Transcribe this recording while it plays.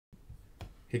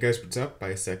Hey guys, what's up?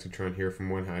 Bisectatron here from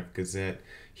OneHive Gazette,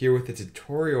 here with a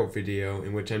tutorial video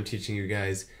in which I'm teaching you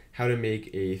guys how to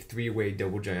make a three-way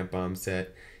double giant bomb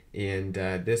set. And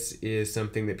this is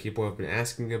something that people have been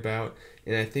asking about,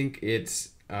 and I think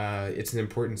it's an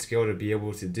important skill to be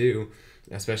able to do,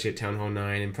 especially at Town Hall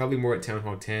 9 and probably more at Town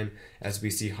Hall 10 as we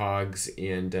see hogs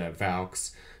and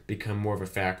Valks become more of a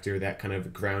factor, that kind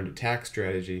of ground attack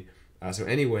strategy. So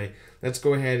anyway, let's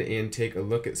go ahead and take a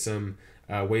look at some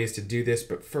ways to do this.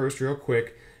 But first, real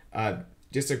quick,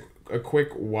 just a quick,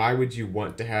 why would you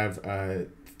want to have a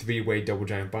three-way double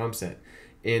giant bomb set?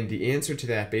 And the answer to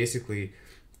that basically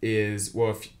is,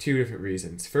 well, two different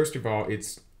reasons. First of all,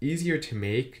 it's easier to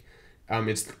make.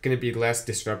 It's going to be less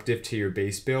disruptive to your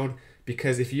base build,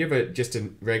 because if you have just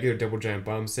a regular double giant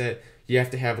bomb set, you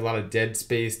have to have a lot of dead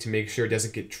space to make sure it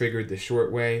doesn't get triggered the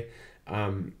short way.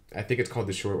 I think it's called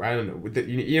the short way. I don't know.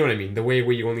 You know what I mean? The way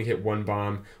where you only hit one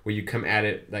bomb, where you come at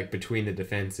it like between the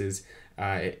defenses.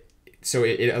 So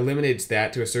it eliminates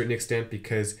that to a certain extent,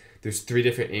 because there's three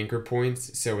different anchor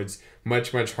points. So it's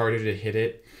much harder to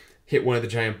hit one of the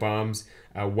giant bombs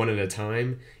one at a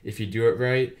time if you do it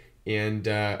right. And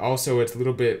also it's a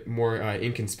little bit more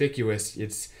inconspicuous.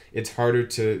 It's harder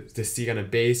to see on a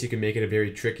base. You can make it a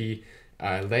very tricky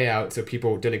layout, so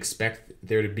people don't expect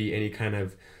there to be any kind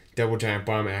of double giant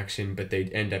bomb action, but they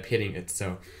end up hitting it.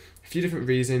 So a few different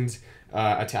reasons.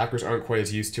 Attackers aren't quite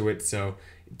as used to it, so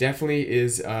definitely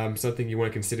is something you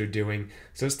want to consider doing.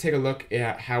 So let's take a look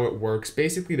at how it works.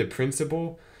 Basically, the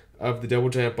principle of the double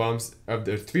giant bombs, of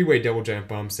the three-way double giant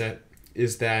bomb set,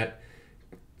 is that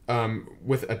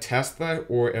with a Tesla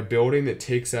or a building that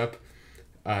takes up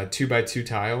 2x2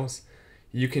 tiles,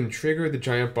 you can trigger the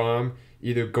giant bomb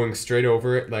either going straight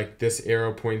over it, like this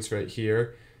arrow points right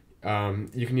here.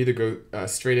 You can either go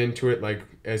straight into it, like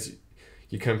as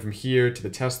you come from here to the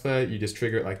Tesla, you just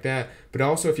trigger it like that. But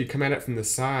also, if you come at it from the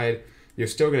side, you're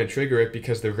still going to trigger it,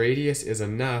 because the radius is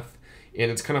enough,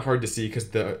 and it's kind of hard to see because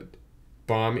the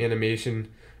bomb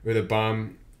animation or the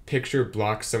bomb picture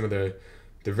blocks some of the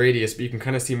radius, but you can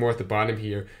kind of see more at the bottom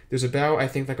here. There's about, I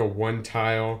think, like a one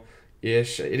tile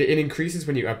ish. It increases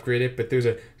when you upgrade it, but there's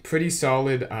a pretty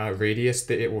solid radius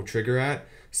that it will trigger at.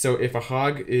 So if a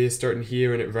hog is starting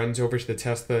here and it runs over to the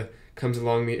Tesla, comes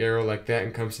along the arrow like that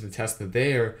and comes to the Tesla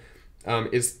there,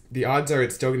 the odds are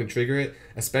it's still going to trigger it,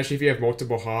 especially if you have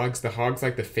multiple hogs. The hogs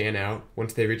like to fan out.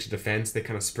 Once they reach the defense, they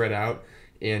kind of spread out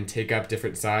and take up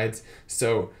different sides.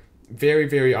 So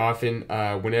very often,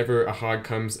 whenever a hog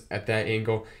comes at that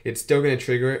angle, it's still going to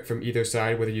trigger it from either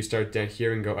side, whether you start down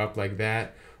here and go up like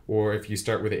that, or if you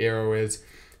start where the arrow is.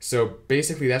 So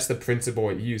basically, that's the principle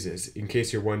it uses, in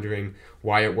case you're wondering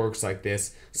why it works like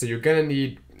this. So you're going to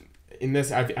need, in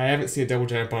this, I haven't seen a double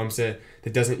giant bomb set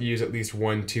that doesn't use at least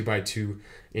one 2x2,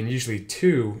 and usually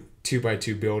two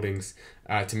 2x2 buildings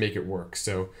to make it work.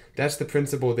 So that's the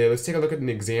principle there. Let's take a look at an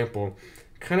example.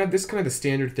 This is kind of the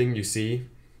standard thing you see.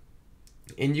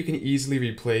 And you can easily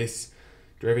replace,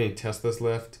 do I have any Teslas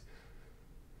left?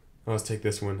 Oh, let's take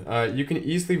this one. You can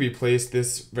easily replace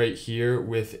this right here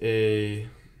with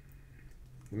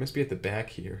it must be at the back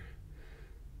here.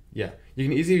 Yeah, you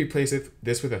can easily replace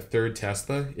this with a third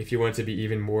Tesla if you want it to be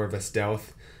even more of a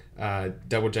stealth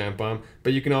double giant bomb.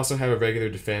 But you can also have a regular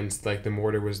defense like the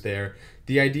mortar was there.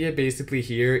 The idea basically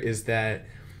here is that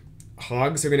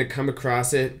hogs are going to come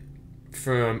across it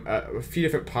from a few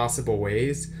different possible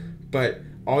ways, but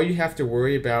all you have to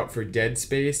worry about for dead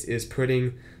space is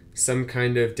putting some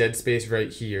kind of dead space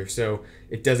right here, so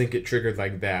it doesn't get triggered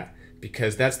like that,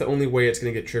 because that's the only way it's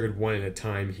going to get triggered one at a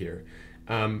time here.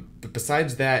 But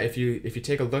besides that, if you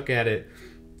take a look at it,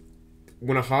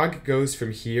 when a hog goes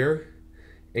from here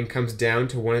and comes down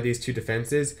to one of these two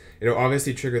defenses, it'll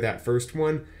obviously trigger that first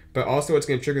one, but also it's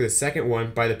going to trigger the second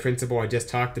one by the principle I just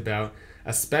talked about,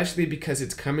 especially because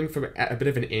it's coming from a bit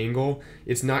of an angle.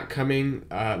 It's not coming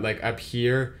like up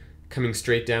here, coming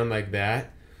straight down like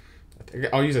that.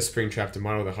 I'll use a spring trap to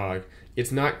model the hog.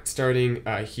 It's not starting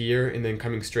here and then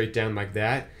coming straight down like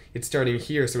that. It's starting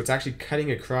here, so it's actually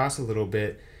cutting across a little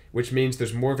bit, which means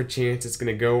there's more of a chance it's going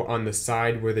to go on the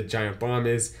side where the giant bomb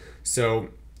is. So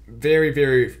very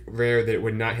rare that it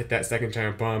would not hit that second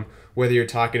giant bomb, whether you're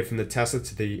talking from the Tesla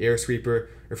to the air sweeper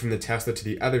or from the Tesla to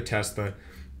the other Tesla.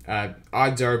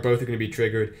 Odds are both are going to be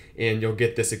triggered, and you'll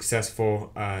get the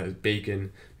successful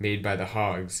bacon made by the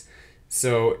hogs.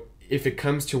 So if it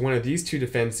comes to one of these two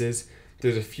defenses,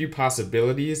 there's a few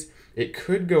possibilities. It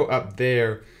could go up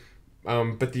there,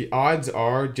 but the odds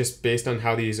are, just based on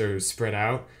how these are spread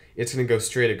out, it's going to go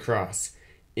straight across.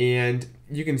 And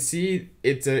you can see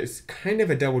it's kind of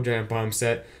a double giant bomb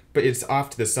set, but it's off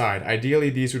to the side. Ideally,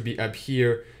 these would be up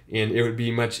here, and it would be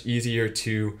much easier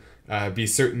to be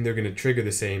certain they're going to trigger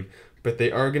the same, but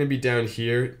they are going to be down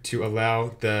here to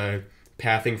allow the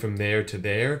pathing from there to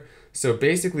there. So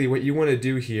basically what you want to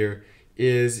do here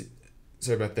is,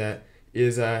 sorry about that,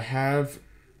 is have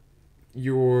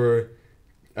your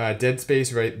dead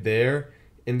space right there,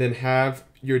 and then have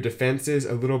your defenses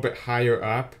a little bit higher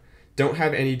up. Don't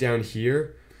have any down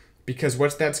here, because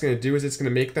what that's going to do is it's going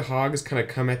to make the hogs kind of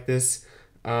come at this.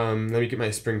 Let me get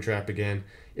my spring trap again.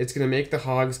 It's going to make the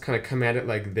hogs kind of come at it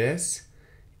like this,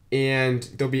 and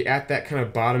they'll be at that kind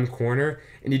of bottom corner,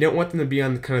 and you don't want them to be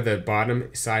on kind of the bottom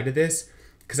side of this,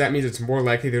 because that means it's more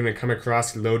likely they're going to come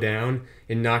across low down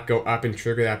and not go up and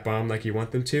trigger that bomb like you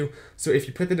want them to. So if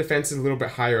you put the defenses a little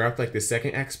bit higher up, like the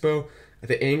second expo,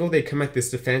 the angle they come at this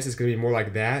defense is going to be more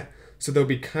like that. So they'll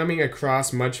be coming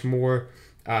across much more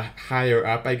higher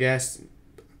up, I guess,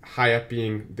 high up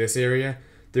being this area.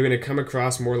 They're going to come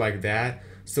across more like that.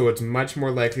 So it's much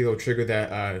more likely they'll trigger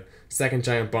that second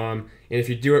giant bomb. And if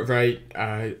you do it right,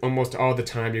 almost all the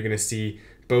time you're going to see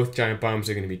both giant bombs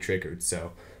are going to be triggered.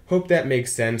 So hope that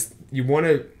makes sense. You want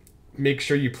to make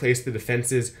sure you place the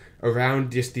defenses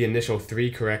around just the initial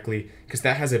 3 correctly, because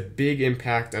that has a big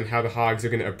impact on how the hogs are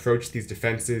going to approach these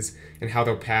defenses and how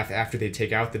they'll path after they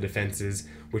take out the defenses,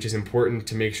 which is important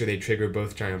to make sure they trigger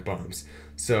both giant bombs.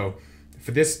 So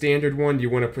for this standard one, you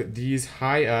want to put these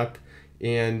high up,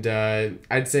 and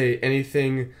I'd say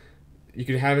anything, you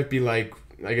could have it be like,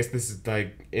 I guess this is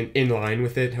like in line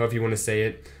with it, however you want to say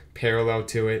it, parallel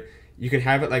to it. You can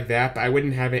have it like that, but I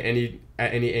wouldn't have it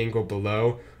at any angle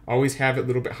below. Always have it a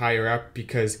little bit higher up,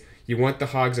 because you want the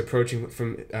hogs approaching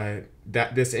from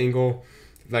this angle,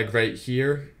 like right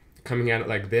here, coming at it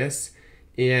like this.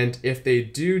 And if they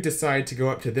do decide to go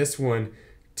up to this one,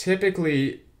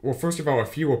 typically, well, first of all, a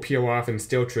few will peel off and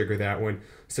still trigger that one.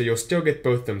 So you'll still get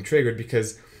both of them triggered,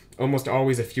 because almost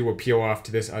always a few will peel off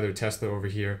to this other Tesla over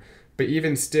here. But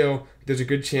even still, there's a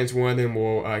good chance one of them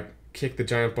will kick the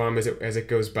giant bomb as it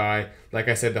goes by. Like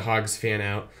I said, the hogs fan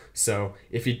out. So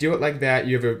if you do it like that,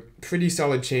 you have a pretty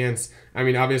solid chance. I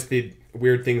mean, obviously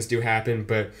weird things do happen,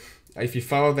 but if you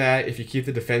follow that, if you keep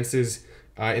the defenses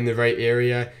in the right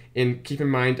area, and keep in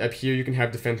mind up here you can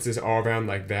have defenses all around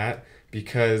like that,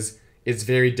 because it's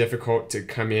very difficult to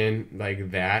come in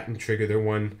like that and trigger their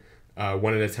one at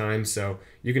a time. So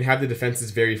you can have the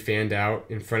defenses very fanned out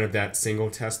in front of that single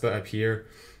Tesla up here,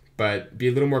 but be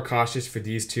a little more cautious for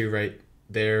these two right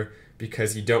there,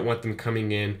 because you don't want them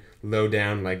coming in low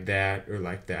down like that or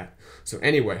like that. So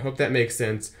anyway, hope that makes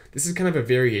sense. This is kind of a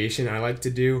variation I like to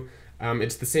do.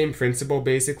 It's the same principle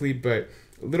basically, but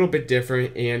a little bit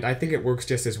different, and I think it works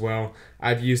just as well.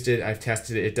 I've used it, I've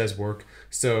tested it, it does work.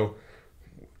 So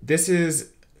this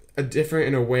is different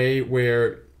in a way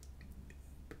where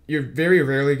you're very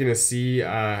rarely going to see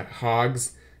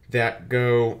hogs that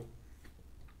go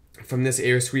from this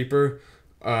air sweeper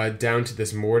down to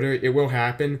this mortar. It will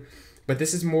happen, but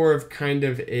this is more of kind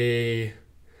of a,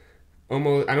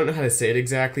 almost, I don't know how to say it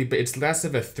exactly, but it's less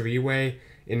of a 3-way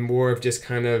and more of just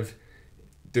kind of,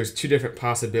 there's 2 different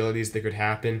possibilities that could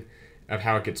happen of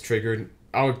how it gets triggered.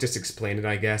 I'll just explain it,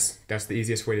 I guess. That's the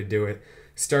easiest way to do it.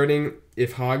 Starting,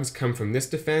 if hogs come from this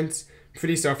defense,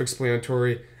 pretty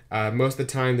self-explanatory. Most of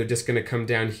the time, they're just going to come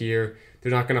down here.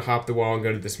 They're not going to hop the wall and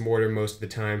go to this mortar most of the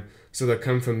time. So they'll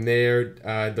come from there,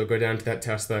 they'll go down to that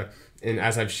Tesla, and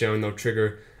as I've shown, they'll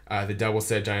trigger the double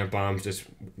set giant bombs just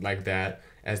like that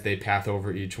as they path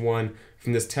over each one.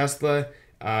 From this Tesla,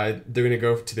 they're going to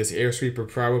go to this air sweeper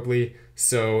probably.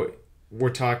 So we're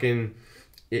talking,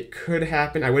 it could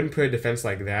happen. I wouldn't put a defense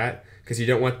like that, because you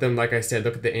don't want them, like I said,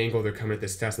 look at the angle they're coming at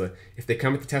this Tesla. If they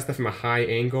come at the Tesla from a high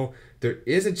angle, there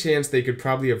is a chance they could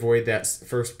probably avoid that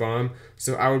first bomb.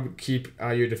 So I would keep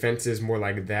your defenses more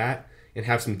like that and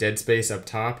have some dead space up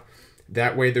top.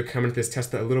 That way they're coming at this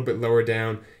Tesla a little bit lower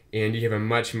down, and you have a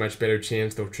much, much better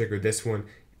chance they'll trigger this one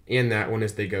and that one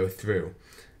as they go through.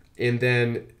 And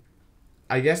then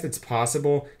I guess it's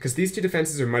possible, because these 2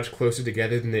 defenses are much closer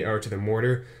together than they are to the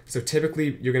mortar. So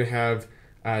typically you're going to have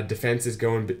defenses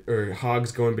going, or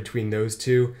hogs going between those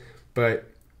 2.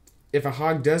 But if a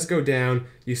hog does go down,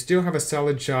 you still have a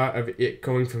solid shot of it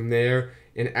going from there.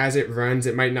 And as it runs,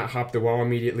 it might not hop the wall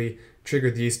immediately,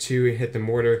 trigger these 2 and hit the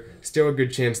mortar. Still a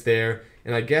good chance there.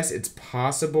 And I guess it's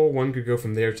possible one could go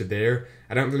from there to there.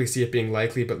 I don't really see it being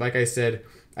likely, but like I said,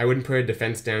 I wouldn't put a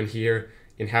defense down here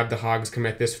and have the hogs come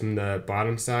at this from the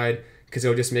bottom side, because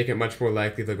it'll just make it much more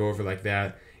likely they'll go over like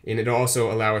that. And it'll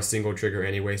also allow a single trigger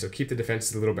anyway, so keep the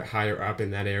defenses a little bit higher up in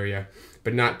that area,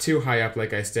 but not too high up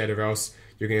like I said, or else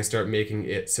you're going to start making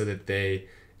it so that they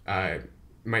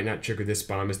might not trigger this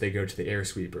bomb as they go to the air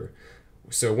sweeper.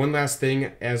 So one last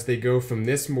thing, as they go from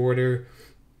this mortar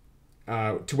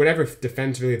to whatever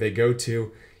defense really they go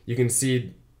to. You can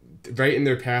see right in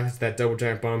their path is that double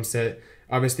giant bomb set.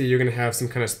 Obviously, you're going to have some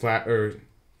kind of splat or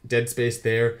dead space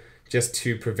there just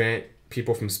to prevent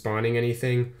people from spawning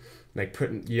anything. Like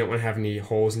you don't want to have any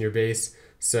holes in your base.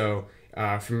 So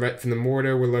from the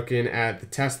mortar, we're looking at the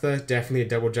Tesla, definitely a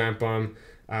double giant bomb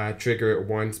trigger at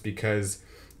once, because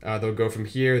they'll go from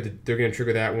here. They're going to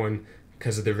trigger that one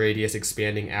because of the radius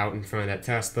expanding out in front of that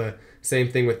Tesla.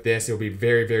 Same thing with this. It'll be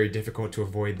very, very difficult to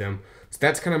avoid them. So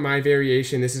that's kind of my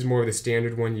variation. This is more of the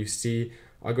standard one you see.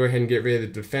 I'll go ahead and get rid of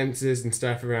the defenses and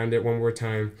stuff around it one more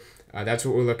time. That's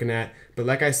what we're looking at. But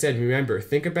like I said, remember,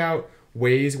 think about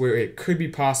ways where it could be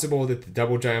possible that the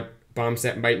double giant bomb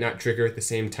set might not trigger at the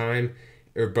same time,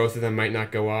 or both of them might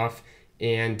not go off.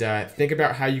 And think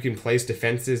about how you can place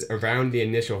defenses around the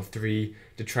initial 3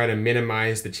 to try to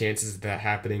minimize the chances of that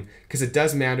happening. Because it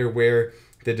does matter where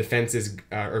the defenses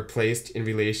are placed in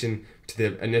relation to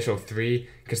the initial 3,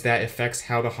 because that affects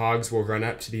how the hogs will run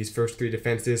up to these first 3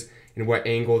 defenses and what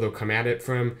angle they'll come at it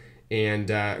from, and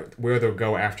where they'll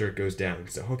go after it goes down.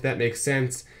 So hope that makes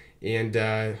sense, and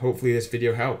hopefully this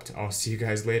video helped. I'll see you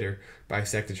guys later. Bye,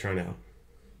 Sectatron out.